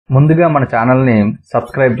ముందుగా మన ఛానల్ని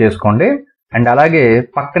సబ్స్క్రైబ్ చేసుకోండి అండ్ అలాగే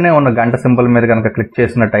పక్కనే ఉన్న గంట సింబల్ మీద కనుక క్లిక్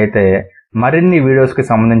చేసినట్టయితే మరిన్ని వీడియోస్కి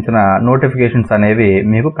సంబంధించిన నోటిఫికేషన్స్ అనేవి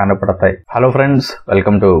మీకు కనపడతాయి. Hello friends,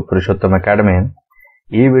 welcome to Purushottam academy.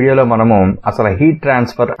 ఈ వీడియోలో మనము అసలు హీట్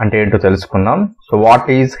ట్రాన్స్ఫర్ అంటే ఏంటో తెలుసుకుందాం. So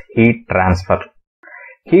what is heat transfer?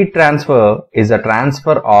 Heat transfer is a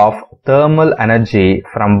transfer of thermal energy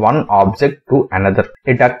from one object to another.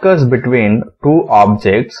 It occurs between two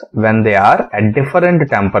objects when they are at different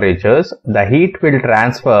temperatures. The heat will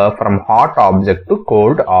transfer from hot object to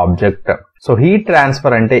cold object. So heat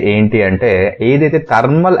transfer అంటే ఏంటి అంటే ఏదైతే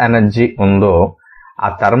thermal energy ఉందో ఆ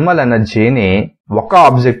thermal ఎనర్జీని ఒక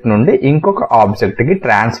object నుండి ఇంకొక ఆబ్జెక్ట్ కి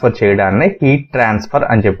ట్రాన్స్ఫర్ చేయడాన్ని హీట్ ట్రాన్స్ఫర్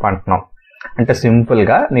అని చెప్పి అంటున్నాం. అంటే సింపుల్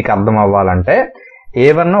గా నీకు అర్థం అవ్వాలంటే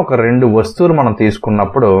ఏవన్నా ఒక రెండు వస్తువులు మనం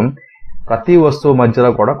తీసుకున్నప్పుడు ప్రతి వస్తువు మధ్యలో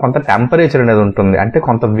కూడా కొంత టెంపరేచర్ అనేది ఉంటుంది, అంటే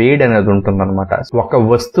కొంత వేడి అనేది ఉంటుంది అనమాట. ఒక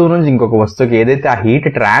వస్తువు నుంచి ఇంకొక వస్తువుకి ఏదైతే ఆ హీట్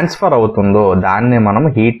ట్రాన్స్ఫర్ అవుతుందో దాన్ని మనం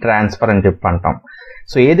హీట్ ట్రాన్స్ఫర్ అని చెప్పి అంటాం.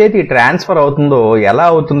 సో ఏదైతే ఈ ట్రాన్స్ఫర్ అవుతుందో ఎలా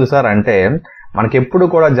అవుతుంది సార్ అంటే మనకి ఎప్పుడు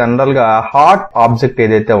కూడా జనరల్ గా హాట్ ఆబ్జెక్ట్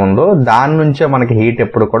ఏదైతే ఉందో దాని నుంచే మనకి హీట్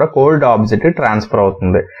ఎప్పుడు కూడా కోల్డ్ ఆబ్జెక్ట్ ట్రాన్స్ఫర్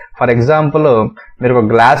అవుతుంది. ఫర్ ఎగ్జాంపుల్ మీరు ఒక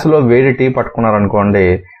గ్లాస్ లో వేడి టీ పట్టుకున్నారనుకోండి,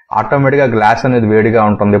 ఆటోమేటిక్ గా గ్లాస్ అనేది వేడిగా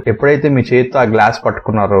ఉంటుంది. ఎప్పుడైతే మీ చేతితో ఆ గ్లాస్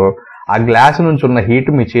పట్టుకున్నారో ఆ గ్లాస్ నుంచి ఉన్న హీట్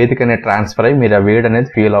మీ చేతికి అనేది ట్రాన్స్ఫర్ అయ్యి మీరు ఆ వేడి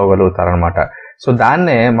అనేది ఫీల్ అవ్వగలుగుతారు అనమాట. సో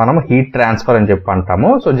దాన్నే మనం హీట్ ట్రాన్స్ఫర్ అని చెప్పి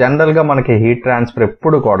అంటాము. సో జనరల్ గా మనకి హీట్ ట్రాన్స్ఫర్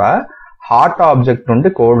ఎప్పుడు కూడా హాట్ ఆబ్జెక్ట్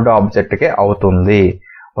నుండి కోల్డ్ ఆబ్జెక్ట్ కే అవుతుంది.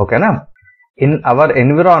 ఓకేనా? In our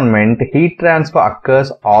environment, heat transfer occurs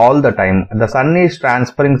all the time. The sun is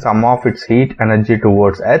transferring some of its heat energy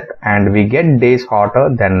towards earth and we get days hotter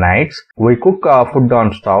than nights. We cook our food on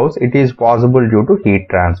stoves. It is possible due to heat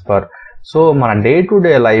transfer. So మన day to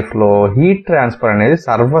day life లో heat transfer అనేది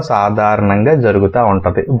సర్వసాధారణంగా జరుగుతూ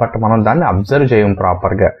ఉంటది, but మనం దాన్ని observe చేయం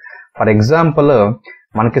proper గా. ఫర్ ఎగ్జాంపుల్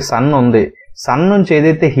మనకి సన్ ఉంది, సన్ నుంచి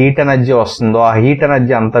ఏదైతే హీట్ ఎనర్జీ వస్తుందో ఆ హీట్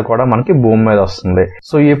ఎనర్జీ అంతా కూడా మనకి భూమి మీద వస్తుంది.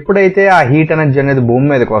 సో ఎప్పుడైతే ఆ హీట్ ఎనర్జీ అనేది భూమి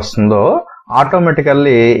మీదకి వస్తుందో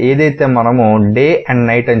ఆటోమేటికల్లీ ఏదైతే మనము డే అండ్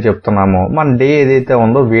నైట్ అని చెప్తున్నామో మన డే ఏదైతే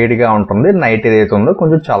ఉందో వేడిగా ఉంటుంది, నైట్ ఏదైతే ఉందో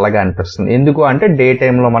కొంచెం చల్లగా అనిపిస్తుంది. ఎందుకు అంటే డే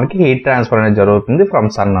టైంలో మనకి హీట్ ట్రాన్స్ఫర్ అనేది జరుగుతుంది ఫ్రమ్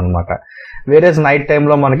సన్ అనమాట. వేరే నైట్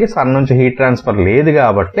టైంలో మనకి సన్ నుంచి హీట్ ట్రాన్స్ఫర్ లేదు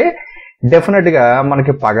కాబట్టి డెఫినెట్ గా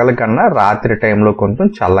మనకి పగల కన్నా రాత్రి టైంలో కొంచెం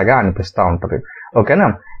చల్లగా అనిపిస్తూ ఉంటది. ఓకేనా?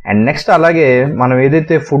 అండ్ నెక్స్ట్ అలాగే మనం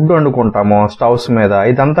ఏదైతే ఫుడ్ వండుకుంటామో స్టవ్స్ మీద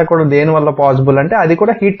ఇదంతా కూడా దేని వల్ల పాసిబుల్ అంటే అది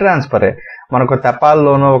కూడా హీట్ ట్రాన్స్ఫరే. మనకు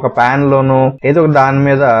తెపాల్లోనో ఒక ప్యాన్ లోనో ఏదో ఒక దాని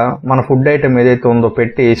మీద మన ఫుడ్ ఐటమ్ ఏదైతే ఉందో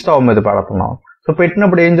పెట్టి స్టవ్ మీద పెడుతున్నాం. సో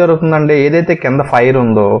పెట్టినప్పుడు ఏం జరుగుతుందంటే ఏదైతే కింద ఫైర్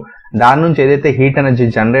ఉందో దాని నుంచి ఏదైతే హీట్ ఎనర్జీ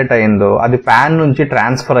జనరేట్ అయిందో అది ప్యాన్ నుంచి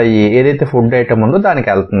ట్రాన్స్ఫర్ అయ్యి ఏదైతే ఫుడ్ ఐటమ్ ఉందో దానికి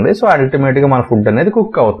వెళ్తుంది. సో అల్టిమేట్ గా మన ఫుడ్ అనేది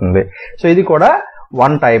కుక్ అవుతుంది. సో ఇది కూడా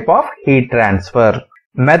one type of heat transfer.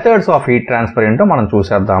 Methods of heat transfer ఏంటో మనం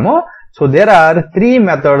చూసేద్దాము. So there are 3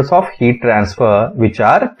 methods of heat transfer which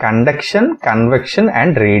are conduction, convection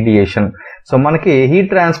and radiation. So మనకి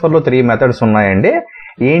హీట్ ట్రాన్స్ఫర్ లో 3 మెథడ్స్ ఉన్నాయండి.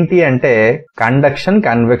 ఏంటి అంటే conduction,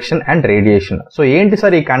 convection and radiation. So ఏంటి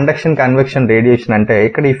sir ఈ కండక్షన్, కన్వెక్షన్, రేడియేషన్ అంటే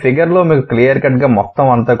ఇక్కడ ఈ ఫిగర్ లో మీకు క్లియర్ కట్ గా మొత్తం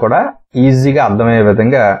అంతా కూడా ఈజీగా అర్థమయ్యే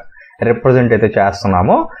విధంగా రిప్రజెంట్ అయితే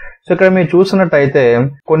చేస్తున్నాము. సో ఇక్కడ మీరు చూసినట్టయితే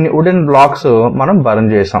కొన్ని వుడెన్ బ్లాక్స్ మనం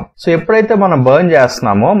బర్న్ చేసాం. సో ఎప్పుడైతే మనం బర్న్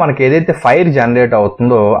చేస్తున్నామో మనకి ఏదైతే ఫైర్ జనరేట్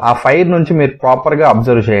అవుతుందో ఆ ఫైర్ నుంచి మీరు ప్రాపర్ గా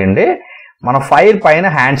అబ్జర్వ్ చేయండి. మన ఫైర్ పైన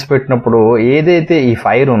హ్యాండ్స్ పెట్టినప్పుడు ఏదైతే ఈ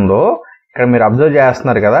ఫైర్ ఉందో ఇక్కడ మీరు అబ్జర్వ్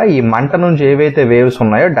చేస్తున్నారు కదా, ఈ మంట నుంచి ఏవైతే వేవ్స్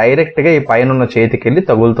ఉన్నాయో డైరెక్ట్ గా ఈ పైన ఉన్న చేతికి వెళ్ళి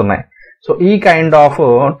తగులుతున్నాయి. సో ఈ కైండ్ ఆఫ్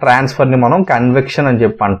ట్రాన్స్ఫర్ ని మనం కన్వెక్షన్ అని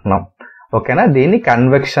చెప్పి అంటున్నాం. ఓకేనా? దీన్ని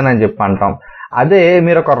కన్వెక్షన్ అని చెప్పి అంటాం. అదే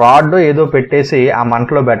మీరు ఒక రాడ్ ఏదో పెట్టేసి ఆ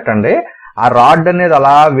మంటలో పెట్టండి, ఆ రాడ్ అనేది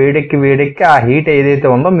అలా వేడెక్కి ఆ హీట్ ఏదైతే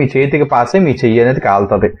ఉందో మీ చేతికి పాసి మీ చెయ్యి అనేది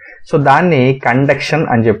కాలుతుంది. సో దాన్ని కండక్షన్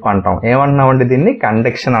అని చెప్పి అంటాం. ఏమంటున్నామండి? దీన్ని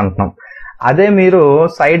కండక్షన్ అంటున్నాం. అదే మీరు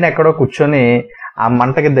సైడ్ ఎక్కడో కూర్చొని ఆ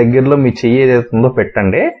మంటకి దగ్గరలో మీ చెయ్యి ఏదైతే ఉందో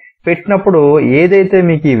పెట్టండి, పెట్టినప్పుడు ఏదైతే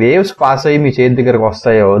మీకు ఈ వేవ్స్ పాస్ అయ్యి మీ చేతి దగ్గరకు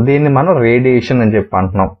వస్తాయో దీన్ని మనం రేడియేషన్ అని చెప్పి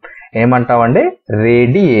అంటున్నాం. ఏమంటామండి?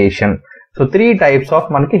 రేడియేషన్. సో 3 టైప్స్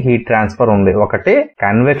ఆఫ్ మనకి హీట్ ట్రాన్స్ఫర్ ఉంది. ఒకటి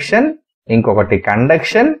కన్వెక్షన్, ఇంకొకటి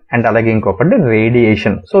కండక్షన్ అండ్ అలాగే ఇంకొకటి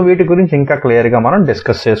రేడియేషన్. సో వీటి గురించి ఇంకా క్లియర్ గా మనం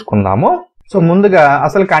డిస్కస్ చేసుకుందాము. సో ముందుగా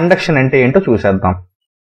అసలు కండక్షన్ అంటే ఏంటో చూసేద్దాం.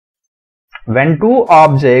 When two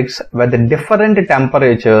objects with different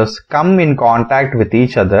temperatures come in contact with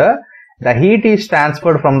each other, the heat is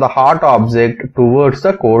transferred from the hot object towards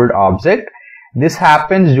the cold object. This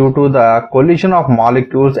happens due to the collision of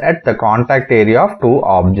molecules at the contact area of two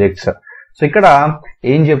objects. So ఇక్కడ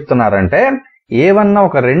ఏం చెప్తున్నారంటే ఏవన్నా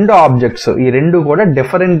ఒక రెండు objects, ఈ రెండు కూడా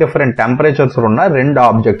different temperatures ఉన్న రెండు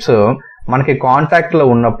ఆబ్జెక్ట్స్ మనకి కాంటాక్ట్ లో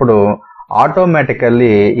ఉన్నప్పుడు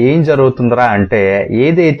ఆటోమేటికల్లీ ఏం జరుగుతుందిరా అంటే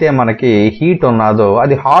ఏదైతే మనకి హీట్ ఉన్నదో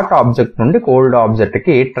అది హాట్ ఆబ్జెక్ట్ నుండి కోల్డ్ ఆబ్జెక్ట్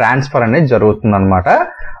కి ట్రాన్స్ఫర్ అనేది జరుగుతుంది అనమాట.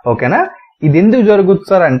 ఓకేనా, ఇది ఎందుకు జరుగుతుంది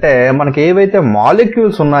సార్ అంటే మనకి ఏవైతే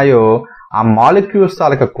మాలిక్యూల్స్ ఉన్నాయో ఆ మాలిక్యూల్స్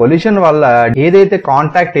తాలూకా కొలిషన్ వల్ల ఏదైతే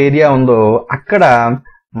కాంటాక్ట్ ఏరియా ఉందో అక్కడ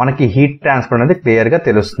మనకి హీట్ ట్రాన్స్ఫర్ అనేది క్లియర్ గా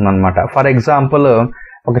తెలుస్తుంది అనమాట. ఫర్ ఎగ్జాంపుల్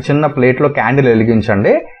ఒక చిన్న ప్లేట్ లో క్యాండిల్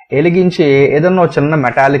వెలిగించండి, వెలిగించి ఏదన్నా చిన్న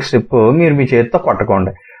మెటాలిక్ స్ట్రిప్ మీరు మీ చేతితో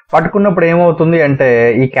పట్టుకున్నప్పుడు ఏమవుతుంది అంటే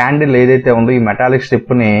ఈ క్యాండిల్ ఏదైతే ఉందో ఈ మెటాలిక్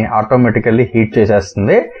స్ట్రిప్ ని ఆటోమేటికల్లీ హీట్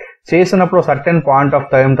చేసేస్తుంది. చేసినప్పుడు సర్టెన్ పాయింట్ ఆఫ్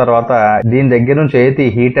టైం తర్వాత దీని దగ్గర నుంచి ఏదైతే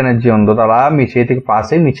హీట్ ఎనర్జీ ఉందో అలా మీ చేతికి పాస్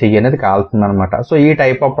అయ్యి మీ చెయ్యి అనేది కాలుతుంది అనమాట. సో ఈ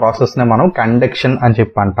టైప్ ఆఫ్ ప్రాసెస్ నే మనం కండక్షన్ అని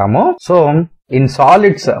చెప్పి అంటాము. So in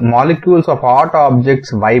solids, molecules of hot objects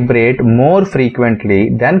vibrate more frequently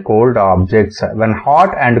than cold objects. When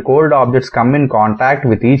hot and cold objects come in contact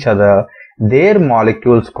with each other, their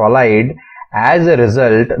molecules collide. As a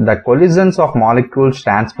result, the collisions of molecules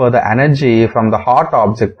transfer the energy from the hot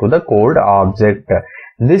object to the cold object.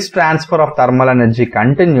 This transfer of thermal energy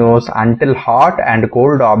continues until hot and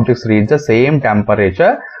cold objects reach the same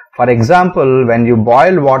temperature. For example, when you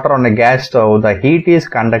boil water on a gas stove, the heat is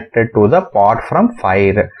conducted to the pot from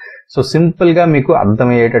fire. So simple గా మీకు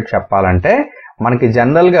అర్థమయ్యేటట్టు చెప్పాలంటే మనకి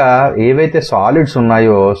general గా ఏవైతే solids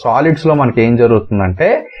ఉన్నాయో solids లో మనకి ఏం జరుగుతుందంటే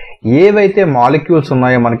ఏవైతే మాలిక్యూల్స్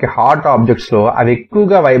ఉన్నాయో మనకి హాట్ ఆబ్జెక్ట్స్ లో అవి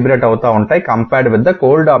ఎక్కువగా వైబ్రేట్ అవుతా ఉంటాయి compared with the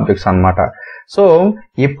cold objects అన్నమాట. సో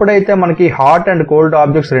ఎప్పుడైతే మనకి హాట్ అండ్ కోల్డ్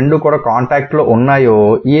ఆబ్జెక్ట్స్ రెండు కూడా కాంటాక్ట్ లో ఉన్నాయో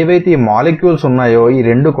ఏవైతే ఈ మాలిక్యూల్స్ ఉన్నాయో ఈ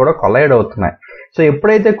రెండు కూడా కొలైడ్ అవుతున్నాయి. సో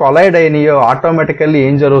ఎప్పుడైతే కొలైడ్ అయినాయో ఆటోమేటికల్లీ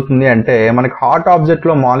ఏం జరుగుతుంది అంటే మనకి హాట్ ఆబ్జెక్ట్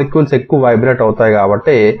లో మాలిక్యూల్స్ ఎక్కువ వైబ్రేట్ అవుతాయి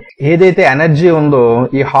కాబట్టి ఏదైతే ఎనర్జీ ఉందో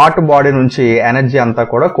ఈ హాట్ బాడీ నుంచి ఎనర్జీ అంతా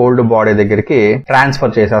కూడా కోల్డ్ బాడీ దగ్గరికి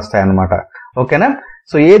ట్రాన్స్ఫర్ చేసేస్తాయి అన్నమాట. ఓకేనా,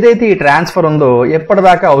 సో ఏదైతే ఈ ట్రాన్స్ఫర్ ఉందో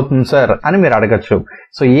ఎప్పటిదాకా అవుతుంది సార్ అని మీరు అడగచ్చు.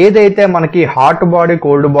 సో ఏదైతే మనకి హాట్ బాడీ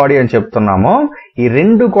కోల్డ్ బాడీ అని చెప్తున్నామో ఈ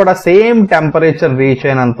రెండు కూడా సేమ్ టెంపరేచర్ రీచ్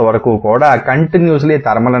అయినంత వరకు కూడా కంటిన్యూస్లీ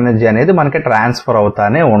థర్మల్ ఎనర్జీ అనేది మనకి ట్రాన్స్ఫర్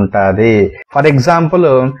అవుతానే ఉంటది. ఫర్ ఎగ్జాంపుల్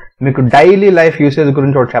మీకు డైలీ లైఫ్ యూసేజ్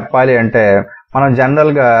గురించి ఒకటి చెప్పాలి అంటే మనం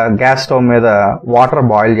జనరల్ గా గ్యాస్ స్టవ్ మీద వాటర్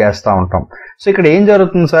బాయిల్ చేస్తూ ఉంటాం. సో ఇక్కడ ఏం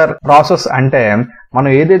జరుగుతుంది సార్ ప్రాసెస్ అంటే మనం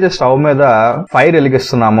ఏదైతే స్టవ్ మీద ఫైర్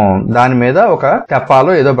వెలిగిస్తున్నామో దాని మీద ఒక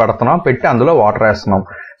తెప్పాలో ఏదో పెడుతున్నాం, పెట్టి అందులో వాటర్ వేస్తున్నాం.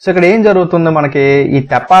 సో ఇక్కడ ఏం జరుగుతుంది మనకి ఈ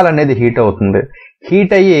తెప్పాలు అనేది హీట్ అవుతుంది.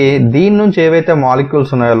 హీట్ అయ్యి దీని నుంచి ఏవైతే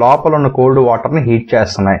మాలిక్యూల్స్ ఉన్నాయో లోపల ఉన్న కోల్డ్ వాటర్ ని హీట్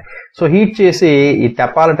చేస్తున్నాయి. సో హీట్ చేసి ఈ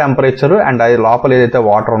తెప్పాల టెంపరేచర్ అండ్ అది లోపల ఏదైతే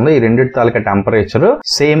వాటర్ ఉందో ఈ రెండింటి తాలూకా టెంపరేచర్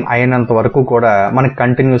సేమ్ అయినంత వరకు కూడా మనకి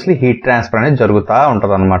కంటిన్యూస్లీ హీట్ ట్రాన్స్ఫర్ అనేది జరుగుతూ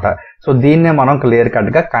ఉంటది అనమాట. సో దీన్నే మనం క్లియర్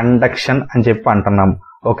కట్ గా కండక్షన్ అని చెప్పి అంటున్నాం.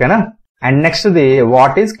 ఓకేనా, and next the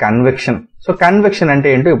what is convection. So convection అంటే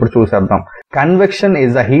ఏంటో ఇప్పుడు చూసేద్దాం. Convection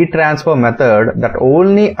is the heat transfer method that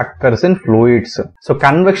only occurs in fluids. So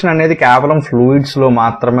convection అనేది కేవలం ఫ్లూయిడ్స్ లో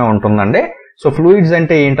మాత్రమే ఉంటుందండి. సో ఫ్లూయిడ్స్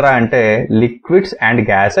అంటే ఏంట్రా అంటే లిక్విడ్స్ అండ్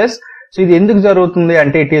గ్యాసెస్. సో ఇది ఎందుకు జరుగుతుంది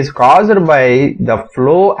అంటే it is caused by the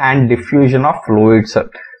flow and diffusion of fluids.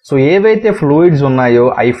 So ఏవైతే ఫ్లూయిడ్స్ ఉన్నాయో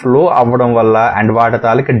అవి ఫ్లో అవ్వడం వల్ల అండ్ వాటి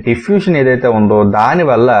తాలూకా డిఫ్యూజన్ ఏదైతే ఉందో దాని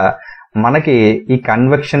వల్ల మనకి ఈ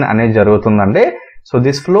కన్వెక్షన్ అనేది జరుగుతుందండి. So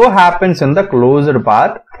this flow happens in the closed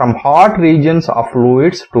path from hot regions of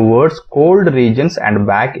fluids towards cold regions and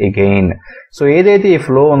back again. So ఏదైతే ఈ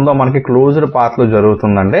ఫ్లో ఉందో మనకి క్లోజ్డ్ పాత్ లో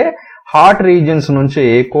జరుగుతుందంటే హాట్ రీజియన్స్ నుంచి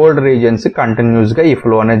కోల్డ్ రీజియన్స్ కంటిన్యూస్ గా ఈ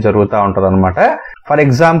ఫ్లో అనేది జరుగుతూ ఉంటది అనమాట. ఫర్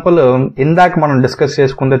ఎగ్జాంపుల్ ఇందాక మనం డిస్కస్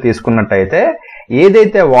తీసుకున్నట్టయితే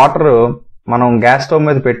ఏదైతే వాటర్ మనం గ్యాస్ స్టవ్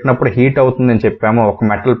మీద పెట్టినప్పుడు హీట్ అవుతుందని చెప్పామో ఒక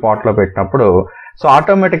మెటల్ పాట్ లో పెట్టినప్పుడు సో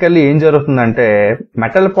ఆటోమేటికల్లీ ఏం జరుగుతుందంటే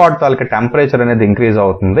మెటల్ పాట్ తాలూకా టెంపరేచర్ అనేది ఇంక్రీజ్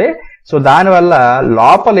అవుతుంది. సో దానివల్ల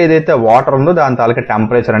లోపల ఏదైతే వాటర్ ఉందో దాని తాలూకా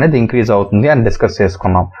టెంపరేచర్ అనేది ఇంక్రీజ్ అవుతుంది అని డిస్కస్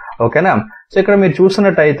చేసుకున్నాం. ఓకేనా, సో ఇక్కడ మీరు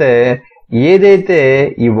చూసినట్టయితే ఏదైతే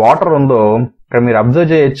ఈ వాటర్ ఉందో ఇక్కడ మీరు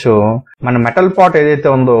అబ్జర్వ్ చేయొచ్చు మన మెటల్ పాట్ ఏదైతే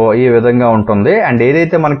ఉందో ఈ విధంగా ఉంటుంది అండ్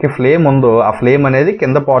ఏదైతే మనకి ఫ్లేమ్ ఉందో ఆ ఫ్లేమ్ అనేది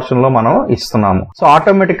కింద పోర్షన్ లో మనం ఇస్తున్నాము. సో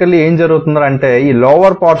ఆటోమేటికల్లీ ఏం జరుగుతుందంటే ఈ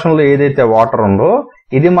లోవర్ పోర్షన్ లో ఏదైతే వాటర్ ఉందో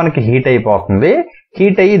ఇది మనకి హీట్ అయిపోతుంది.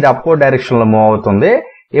 హీట్ అయ్యి ఇది అప్వర్డ్ డైరెక్షన్ లో మూవ్ అవుతుంది.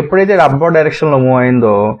 ఎప్పుడైతే ఇది అప్వర్డ్ డైరెక్షన్ లో మూవ్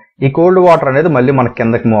అయిందో ఈ కోల్డ్ వాటర్ అనేది మళ్ళీ మనకి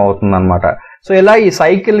కిందకి మూవ్ అవుతుంది అనమాట. సో ఇలా ఈ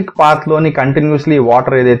సైకిల్ పాత్ లోని కంటిన్యూస్లీ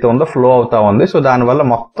వాటర్ ఏదైతే ఉందో ఫ్లో అవుతా ఉంది. సో దానివల్ల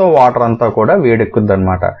మొత్తం వాటర్ అంతా కూడా వేడెక్కుద్ది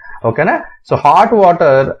అనమాట. ఓకేనా, so hot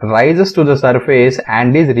water rises to the surface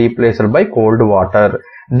and is replaced by cold water.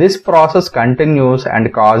 This process continuous and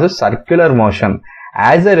causes circular motion.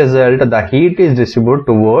 As a result, the heat is distributed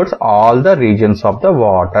towards all the regions of the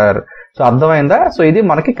water. So అర్థమైందా? So ఇది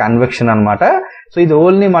మనకి convection అన్నమాట. So ఇది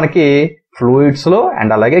only మనకి fluids లో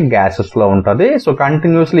and అలాగే gases లో ఉంటది. సో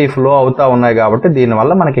కంటిన్యూస్లీ ఫ్లో అవుతా ఉన్నాయి కాబట్టి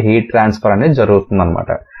దీనివల్ల మనకి హీట్ ట్రాన్స్ఫర్ అనేది జరుగుతుంది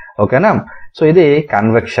అనమాట. ఓకేనా, సో ఇది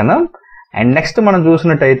కన్వెక్షన్. అండ్ నెక్స్ట్ మనం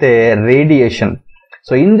చూసినట్టయితే radiation.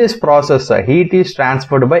 So in this process heat is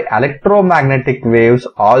transferred by electromagnetic waves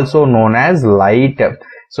also known as light.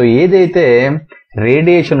 So ఏదైతే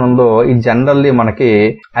రేడియేషన్ ఉందో ఇది జనరల్లీ మనకి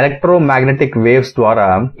ఎలక్ట్రోమాగ్నెటిక్ వేవ్స్ ద్వారా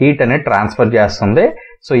హీట్ అనేది ట్రాన్స్ఫర్ చేస్తుంది.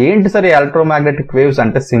 సో ఏంటి సరే ఎలక్ట్రోమాగ్నెటిక్ వేవ్స్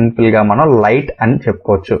అంటే సింపుల్ గా మనం లైట్ అని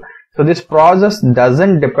చెప్పుకోవచ్చు. So this process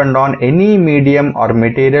doesn't depend on any medium are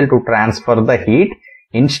material to transfer the heat.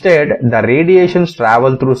 Instead, the radiations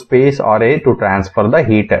travel through space or air to transfer the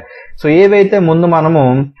heat. So ఏవైతే ముందు మనము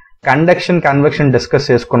conduction convection discuss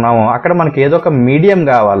చేసుకున్నామో అక్కడ మనకి ఏదో ఒక మీడియం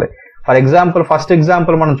కావాలి. For example first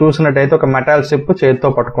example మనం చూసినట్టయితే ఒక మెటల్ స్ట్రిప్ చేతితో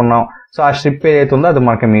పట్టుకున్నాం. సో ఆ స్ట్రిప్ ఏదైతే ఉందో అది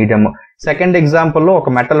మనకి మీడియం. సెకండ్ ఎగ్జాంపుల్ లో ఒక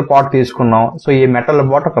మెటల్ పాట్ తీసుకున్నాం. సో ఈ మెటల్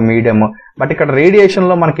పాట్ ఒక మీడియం. బట్ ఇక్కడ రేడియేషన్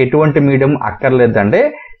లో మనకి ఎటువంటి మీడియం అక్కర్లేదండి.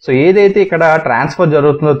 సో ఏదైతే ఇక్కడ ట్రాన్స్ఫర్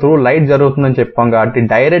జరుగుతుందో త్రూ లైట్ జరుగుతుందని చెప్పాం కాబట్టి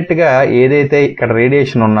డైరెక్ట్ గా ఏదైతే ఇక్కడ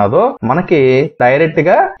రేడియేషన్ ఉన్నదో మనకి డైరెక్ట్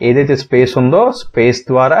గా ఏదైతే స్పేస్ ఉందో స్పేస్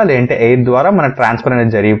ద్వారా లేదంటే ఎయిర్ ద్వారా మన ట్రాన్స్ఫర్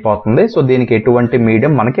అనేది జరిగిపోతుంది. సో దీనికి ఎటువంటి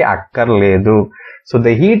మీడియం మనకి అక్కర్లేదు. So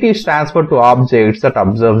the heat is transferred to objects that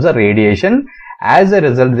observes the radiation. As a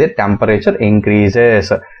result, their temperature increases.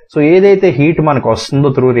 So ఏదైతే హీట్ మనకు వస్తుందో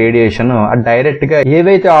త్రూ రేడియేషన్ డైరెక్ట్ గా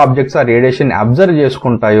ఏవైతే ఆబ్జెక్ట్స్ ఆ రేడియేషన్ అబ్జర్వ్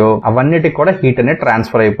చేసుకుంటాయో అవన్నిటికి కూడా హీట్ అనేది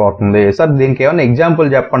ట్రాన్స్ఫర్ అయిపోతుంది. సార్ దీనికి ఏమైనా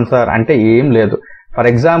ఎగ్జాంపుల్ చెప్పండి సార్ అంటే ఏం లేదు. ఫర్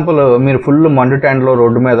ఎగ్జాంపుల్ మీరు ఫుల్ మండు టెండ్ లో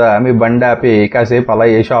రోడ్డు మీద మీ బండి ఆపి కాసేపు అలా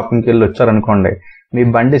ఏ షాపింగ్కి వెళ్ళి వచ్చారనుకోండి, మీ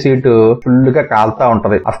బండి సీటు ఫుల్ గా కాలుతా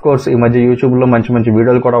ఉంటది. అఫ్ కోర్స్ ఈ మధ్య యూట్యూబ్ లో మంచి మంచి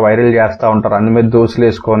వీడియోలు కూడా వైరల్ చేస్తా ఉంటారు, అన్ని మీద దోశలు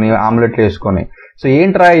వేసుకొని ఆమ్లెట్లు వేసుకొని. సో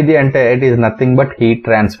ఏంట్రా ఇది అంటే it is nothing but heat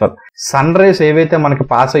transfer. Sun rays ఏవైతే మనకి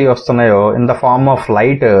పాస్ అయ్యి వస్తున్నాయో in the form of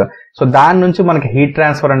light, so దాని నుంచి మనకి హీట్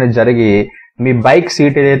ట్రాన్స్ఫర్ అనేది జరిగి మీ బైక్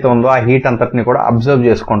సీట్ ఏదైతే ఉందో ఆ హీట్ అంతటిని కూడా అబ్జర్వ్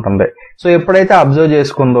చేసుకుంటుంది. సో ఎప్పుడైతే అబ్జర్వ్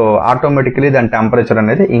చేసుకుందో ఆటోమేటికలీ దాని టెంపరేచర్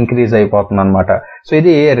అనేది ఇంక్రీజ్ అయిపోతుంది అనమాట. సో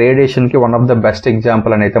ఇది రేడియేషన్ కి one of the best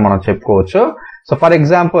example అని అయితే మనం చెప్పుకోవచ్చు. So for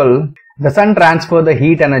example, the sun transfers the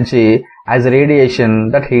heat energy as radiation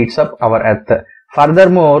that heats up our earth.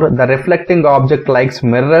 Furthermore, the reflecting object like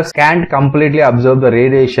mirrors can't completely absorb the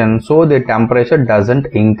radiation, so the temperature doesn't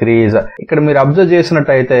increase. ఇక్కడ మీరు observe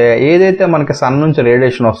చేసినట్టయితే ఏదైతే మనకి sun నుంచి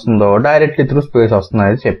radiation వస్తుందో directly through space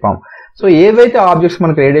వస్తుందని చెప్పాం. So ఏవైతే ఆబ్జెక్ట్స్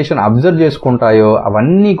మనకి రేడియేషన్ అబ్జర్వ్ చేసుకుంటాయో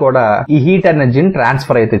అవన్నీ కూడా ఈ హీట్ ఎనర్జీని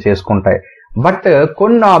ట్రాన్స్ఫర్ అయితే చేసుకుంటాయి. బట్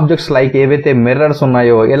కొన్ని ఆబ్జెక్ట్స్ లైక్ ఏవైతే మిర్రర్స్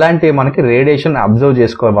ఉన్నాయో ఇలాంటివి మనకి రేడియేషన్ అబ్జర్వ్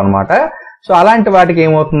చేసుకోవాలన్నమాట. సో అలాంటి వాటికి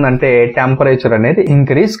ఏమవుతుందంటే టెంపరేచర్ అనేది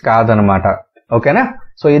ఇంక్రీజ్ కాదనమాట. ఓకేనా?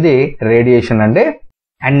 సో ఇది రేడియేషన్ అండి.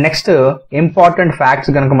 అండ్ నెక్స్ట్ ఇంపార్టెంట్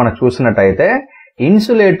ఫ్యాక్ట్స్ కనుక మనం చూసినట్టయితే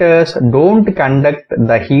insulators don't conduct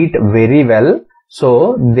the heat very well. So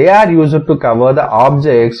they are used to cover the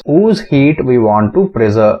objects whose heat we want to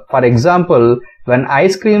preserve. For example, when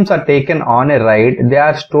ice creams are taken on a ride, they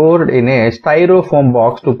are stored in a styrofoam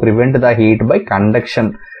box to prevent the heat by conduction.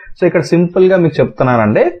 So ఇక్కడ simple గా మీకు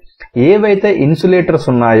చెప్తున్నానండి, ఏవైతే insulators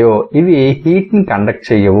ఉన్నాయో ఇవి heat ని conduct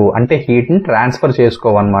చేయవు, అంటే హీట్ ని ట్రాన్స్ఫర్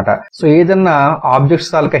చేసుకోవన్నమాట. సో ఏదన్నా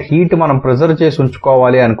ఆబ్జెక్ట్స్ తాలూకా హీట్ మనం ప్రిజర్వ్ చేసి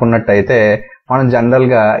ఉంచుకోవాలి అనుకున్నట్టయితే మనం జనరల్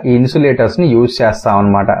గా ఈ ఇన్సులేటర్స్ ని యూజ్ చేస్తాం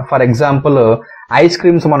అనమాట. ఫర్ ఎగ్జాంపుల్ ఐస్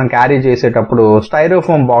క్రీమ్స్ మనం క్యారీ చేసేటప్పుడు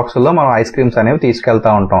స్టైరోఫోమ్ బాక్స్ లో మనం ఐస్ క్రీమ్స్ అనేవి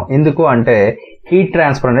తీసుకెళ్తా ఉంటాం. ఎందుకు అంటే హీట్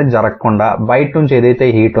ట్రాన్స్ఫర్ అనేది జరగకుండా బయట నుంచి ఏదైతే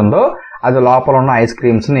హీట్ ఉందో అది లోపల ఉన్న ఐస్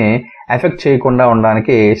క్రీమ్స్ ని ఎఫెక్ట్ చేయకుండా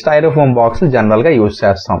ఉండడానికి స్టైరోఫోమ్ బాక్స్ జనరల్ గా యూజ్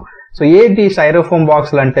చేస్తాం. సో ఏంటి స్టైరోఫోమ్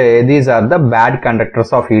బాక్స్లు అంటే these are the bad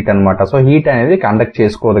conductors of heat అనమాట. సో హీట్ అనేది కండక్ట్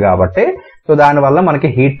చేసుకోదు కాబట్టి సో దానివల్ల మనకి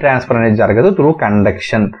హీట్ ట్రాన్స్ఫర్ అనేది జరగదు త్రూ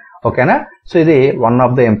కండక్షన్. ఓకేనా? సో ఇది one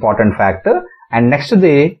of the important fact. And next,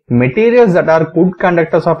 the materials that are good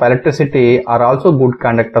conductors of electricity are also good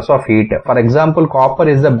conductors of heat. For example, copper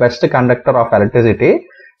is the best conductor of electricity.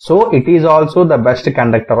 So it is also the best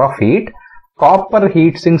conductor of heat. Copper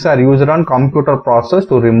heat sinks are used on computer process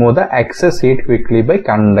to remove the excess heat quickly by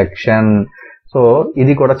conduction. So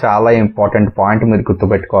ఇది కూడా చాలా important point మీరు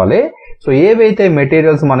గుర్తుపెట్టుకోవాలి. So ఏవైతే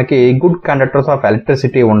materials మనకి good conductors of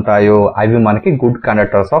electricity ఉంటాయో అవి మనకి గుడ్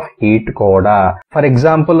కండక్టర్స్ ఆఫ్ హీట్ కూడా. ఫర్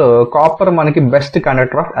ఎగ్జాంపుల్ కాపర్ మనకి best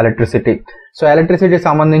conductor of electricity. So electricity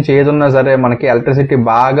సంబంధించి ఏదున్నా సరే మనకి ఎలక్ట్రిసిటీ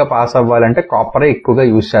బాగా పాస్ అవ్వాలంటే కాపరే ఎక్కువగా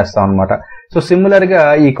యూజ్ చేస్తాం అనమాట. సో సిమిలర్ గా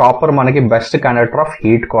ఈ కాపర్ మనకి బెస్ట్ కండక్టర్ ఆఫ్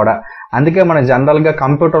హీట్ కూడా. అందుకే మన జనరల్ గా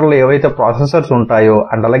కంప్యూటర్లో ఏవైతే ప్రాసెసర్స్ ఉంటాయో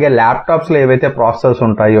అండ్ అలాగే ల్యాప్టాప్స్ లో ఏవైతే ప్రాసెసర్స్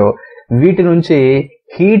ఉంటాయో వీటి నుంచి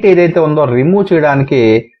హీట్ ఏదైతే ఉందో రిమూవ్ చేయడానికి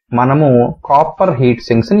మనము కాపర్ హీట్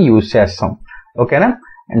సింక్స్ ని యూజ్ చేస్తాం. ఓకేనా?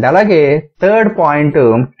 అండ్ అలాగే third point,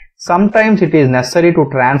 some times it is necessary to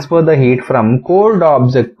transfer the heat from cold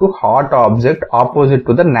object to hot object opposite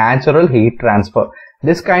to the natural heat transfer.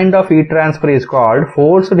 This kind of heat transfer is called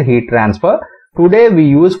forced heat transfer. Today we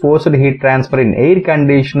use forced heat transfer in air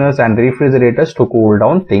conditioners and refrigerators to cool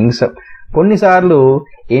down things. కొన్నిసార్లు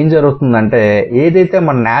ఏం జరుగుతుందంటే ఏదైతే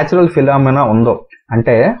మన natural phenomena ఉందో,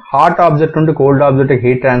 అంటే hot object నుండి cold object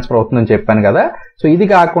heat transfer అవుతుందని చెప్పాను కదా. సో ఇది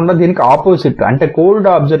కాకుండా దీనికి ఆపోజిట్, అంటే కోల్డ్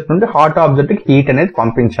ఆబ్జెక్ట్ నుండి హాట్ ఆబ్జెక్ట్ కి హీట్ అనేది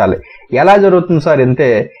పంపించాలి. ఎలా జరుగుతుంది సార్ అంటే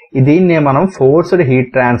దీన్నే మనం ఫోర్స్డ్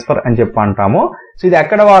హీట్ ట్రాన్స్ఫర్ అని చెప్పి అంటాము. సో ఇది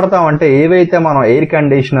ఎక్కడ వాడతాం అంటే ఏవైతే మనం ఎయిర్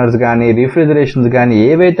కండిషనర్స్ కానీ రిఫ్రిజిరేషన్స్ కానీ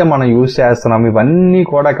ఏవైతే మనం యూజ్ చేస్తున్నాం ఇవన్నీ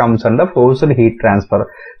కూడా comes under forced heat transfer.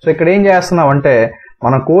 So ఇక్కడ ఏం చేస్తున్నాం అంటే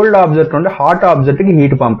మనం కోల్డ్ ఆబ్జెక్ట్ నుండి హాట్ ఆబ్జెక్ట్ కి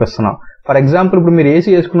హీట్ పంపిస్తున్నాం. ఫర్ ఎగ్జాంపుల్ ఇప్పుడు మీరు ఏసీ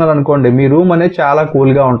వేసుకున్నారు అనుకోండి, మీ రూమ్ అనేది చాలా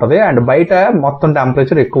కూల్ గా ఉంటది అండ్ బయట మొత్తం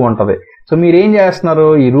టెంపరేచర్ ఎక్కువ ఉంటది. సో మీరు ఏం చేస్తున్నారు,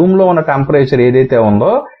 ఈ రూమ్ లో ఉన్న టెంపరేచర్ ఏదైతే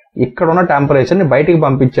ఉందో ఇక్కడ ఉన్న టెంపరేచర్ ని బయటికి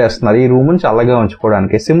పంపించేస్తున్నారు ఈ రూమ్ ని చల్లగా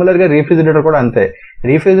ఉంచుకోవడానికి. సిమిలర్ గా రిఫ్రిజిరేటర్ కూడా అంతే.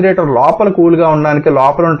 రిఫ్రిజిరేటర్ లోపల కూల్ గా ఉండడానికి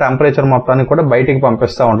లోపల ఉన్న టెంపరేచర్ మొత్తాన్ని కూడా బయటికి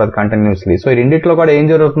పంపిస్తూ ఉంటది కంటిన్యూస్లీ. సో ఈ రెండిట్లో కూడా ఏం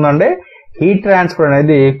జరుగుతుందంటే హీట్ ట్రాన్స్ఫర్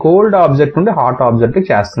అనేది కోల్డ్ ఆబ్జెక్ట్ నుండి హాట్ ఆబ్జెక్ట్ కి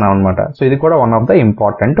చేస్తున్నాం అనమాట. సో ఇది కూడా one of the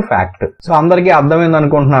important fact. So అందరికీ అర్థమైంది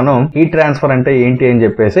అనుకుంటున్నాను హీట్ ట్రాన్స్ఫర్ అంటే ఏంటి అని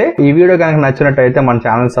చెప్పేసి. ఈ వీడియో కనుక నచ్చినట్టయితే మన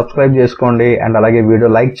ఛానల్ సబ్స్క్రైబ్ చేసుకోండి అండ్ అలాగే వీడియో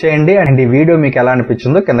లైక్ చేయండి అండ్ ఈ వీడియో మీకు ఎలా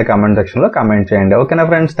అనిపించిందో కింద కామెంట్ సెక్షన్ లో కామెంట్ చేయండి. ఓకేనా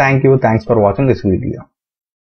friends, thanks for watching this video.